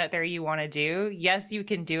something out there you want to do, yes, you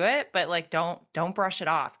can do it, but like don't brush it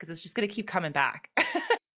off, because it's just going to keep coming back.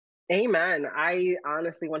 Amen. I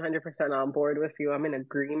honestly 100% on board with you. I'm in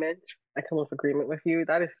agreement. I come with agreement with you.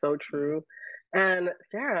 That is so true. And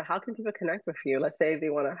Sarah, how can people connect with you? Let's say they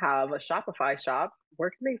want to have a Shopify shop. Where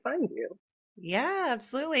can they find you? Yeah,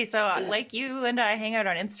 absolutely. So, like you, Linda, I hang out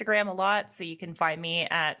on Instagram a lot. So you can find me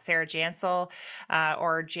at Sarah Jansel,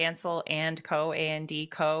 or Jansel and Co,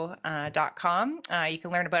 ANDCO.com. You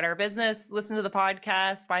can learn about our business, listen to the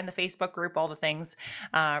podcast, find the Facebook group, all the things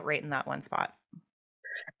right in that one spot.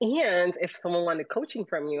 And if someone wanted coaching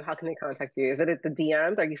from you, how can they contact you? Is it at the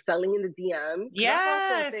DMs? Are you selling in the DMs? Because that's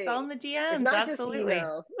also a Yeah, thing. on the It's DMs. not just Absolutely.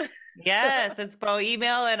 email. Yes, it's both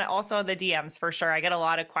email and also the DMs for sure. I get a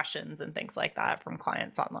lot of questions and things like that from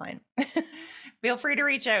clients online. Feel free to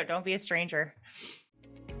reach out. Don't be a stranger.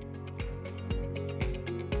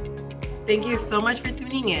 Thank you so much for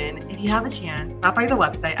tuning in. If you have a chance, stop by the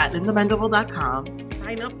website at lindamendable.com.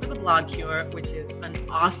 Sign up for the Blog Cure, which is an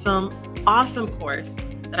awesome course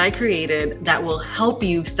that I created that will help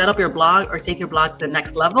you set up your blog or take your blog to the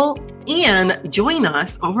next level. And join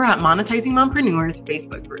us over at Monetizing Mompreneurs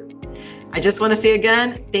Facebook group. I just want to say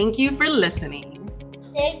again, thank you for listening.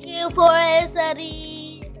 Thank you for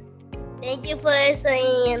listening. Thank you for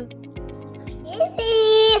listening.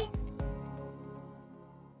 Easy.